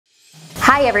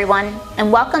Hi everyone, and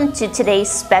welcome to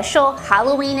today's special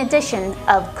Halloween edition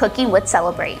of Cooking with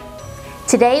Celebrate.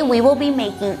 Today we will be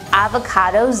making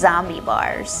avocado zombie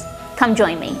bars. Come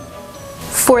join me.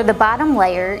 For the bottom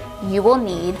layer, you will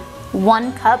need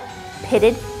 1 cup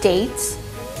pitted dates,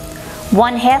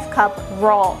 1/2 cup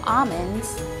raw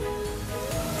almonds,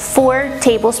 4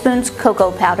 tablespoons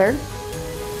cocoa powder,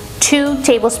 2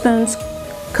 tablespoons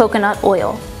coconut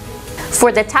oil.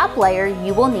 For the top layer,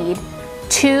 you will need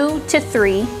 2 to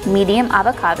 3 medium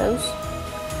avocados,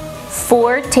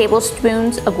 4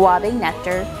 tablespoons agave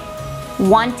nectar,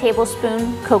 1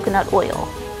 tablespoon coconut oil.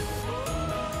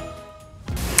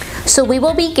 So we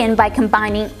will begin by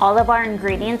combining all of our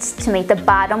ingredients to make the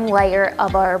bottom layer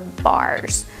of our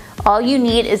bars. All you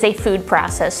need is a food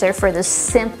processor for this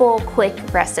simple, quick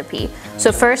recipe.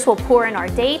 So first we'll pour in our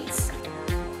dates.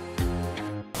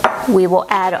 We will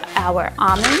add our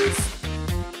almonds,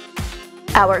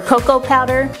 our cocoa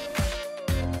powder,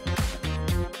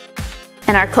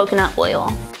 and our coconut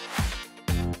oil.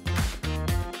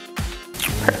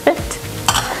 Perfect.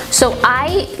 So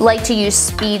I like to use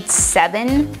speed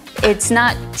 7. It's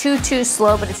not too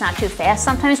slow, but it's not too fast.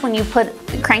 Sometimes when you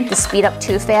crank the speed up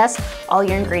too fast, all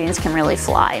your ingredients can really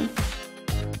fly.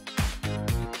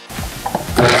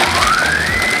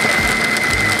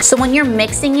 So when you're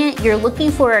mixing it, you're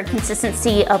looking for a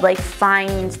consistency of like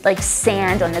fine, like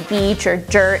sand on the beach or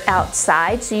dirt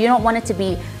outside. So you don't want it to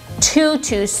be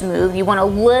too smooth. You want a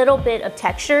little bit of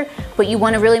texture, but you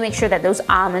want to really make sure that those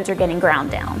almonds are getting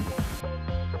ground down.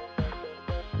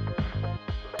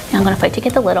 Now I'm going to fight to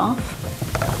get the lid off.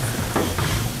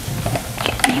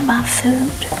 Get me my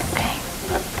food. Okay.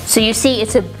 So you see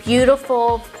it's a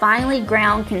beautiful, finely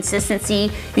ground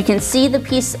consistency. You can see the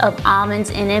piece of almonds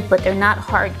in it, but they're not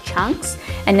hard chunks.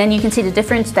 And then you can see the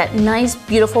difference, that nice,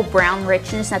 beautiful brown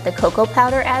richness that the cocoa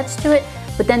powder adds to it.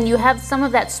 But then you have some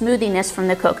of that smoothiness from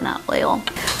the coconut oil.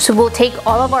 So we'll take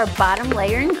all of our bottom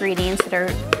layer ingredients that are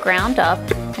ground up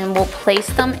and we'll place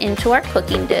them into our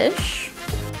cooking dish.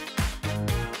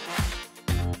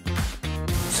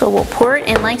 So we'll pour it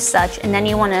in like such, and then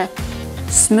you want to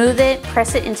smooth it,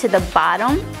 press it into the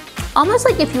bottom, almost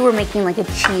like if you were making like a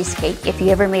cheesecake. If you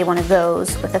ever made one of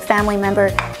those with a family member,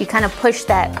 you kind of push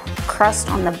that crust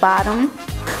on the bottom.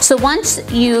 So once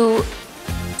you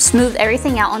smooth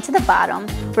everything out onto the bottom,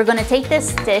 we're going to take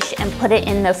this dish and put it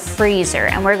in the freezer,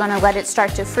 and we're going to let it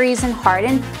start to freeze and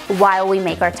harden while we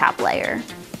make our top layer.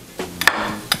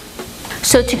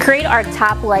 So to create our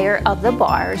top layer of the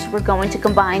bars, we're going to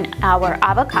combine our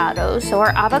avocados. So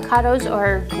our avocados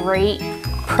are great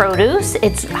produce.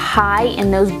 It's high in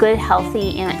those good,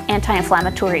 healthy,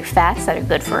 anti-inflammatory fats that are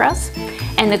good for us.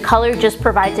 And the color just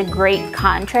provides a great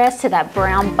contrast to that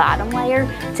brown bottom layer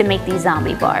to make these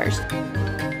zombie bars.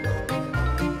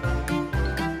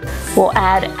 We'll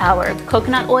add our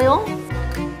coconut oil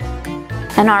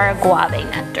and our agave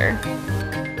nectar.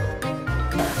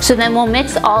 So then we'll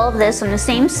mix all of this on the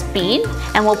same speed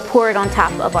and we'll pour it on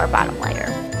top of our bottom layer.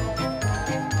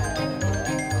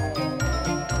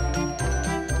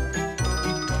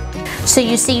 So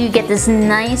you see you get this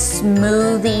nice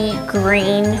smoothie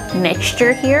green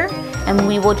mixture here, and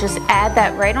we will just add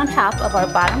that right on top of our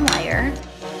bottom layer.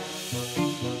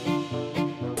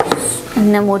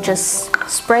 And then we'll just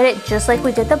spread it just like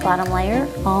we did the bottom layer,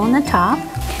 all on the top.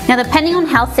 Now depending on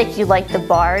how thick you like the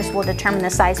bars will determine the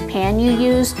size pan you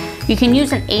use. You can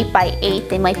use an 8x8,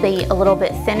 they might be a little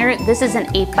bit thinner. This is an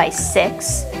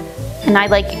 8x6, and I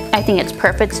think it's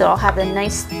perfect, so I'll have a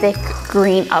nice thick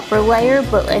green upper layer,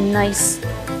 but a nice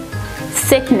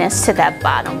thickness to that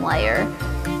bottom layer.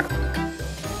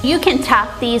 You can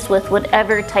top these with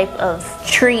whatever type of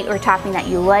treat or topping that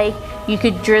you like. You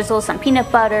could drizzle some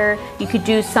peanut butter, you could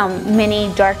do some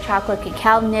mini dark chocolate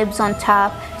cacao nibs on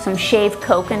top, some shaved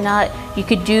coconut, you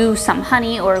could do some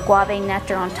honey or agave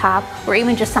nectar on top, or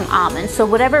even just some almonds. So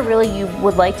whatever really you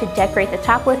would like to decorate the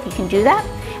top with, you can do that.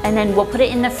 And then we'll put it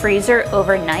in the freezer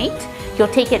overnight. You'll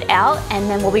take it out and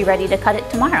then we'll be ready to cut it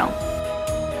tomorrow.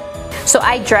 So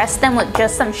I dressed them with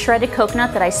just some shredded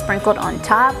coconut that I sprinkled on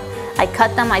top. I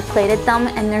cut them, I plated them,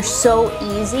 and they're so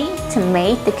easy to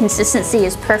make. The consistency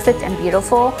is perfect and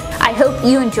beautiful. I hope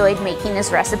you enjoyed making this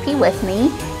recipe with me.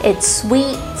 It's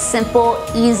sweet, simple,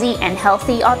 easy, and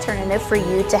healthy alternative for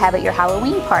you to have at your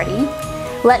Halloween party.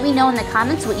 Let me know in the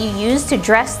comments what you used to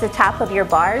dress the top of your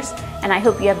bars, and I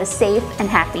hope you have a safe and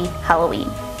happy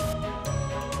Halloween.